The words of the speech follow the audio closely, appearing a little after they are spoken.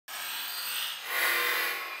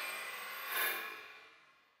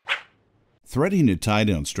Threading a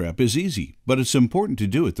tie-down strap is easy, but it's important to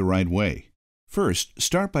do it the right way. First,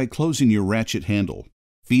 start by closing your ratchet handle.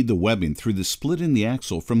 Feed the webbing through the split in the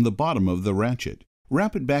axle from the bottom of the ratchet.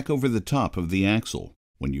 Wrap it back over the top of the axle.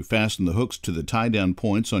 When you fasten the hooks to the tie-down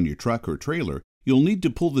points on your truck or trailer, you'll need to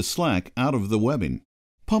pull the slack out of the webbing.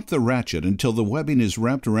 Pump the ratchet until the webbing is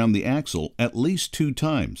wrapped around the axle at least 2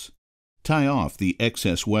 times. Tie off the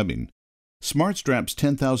excess webbing. SmartStraps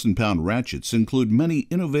 10,000-pound ratchets include many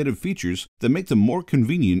innovative features that make them more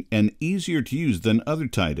convenient and easier to use than other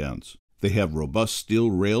tie-downs. They have robust steel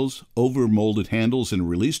rails, over-molded handles and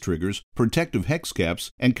release triggers, protective hex caps,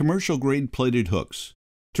 and commercial-grade plated hooks.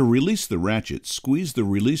 To release the ratchet, squeeze the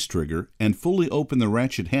release trigger and fully open the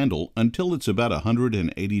ratchet handle until it's about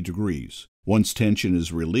 180 degrees. Once tension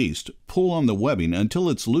is released, pull on the webbing until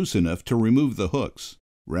it's loose enough to remove the hooks.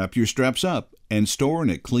 Wrap your straps up and store in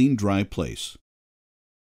a clean, dry place.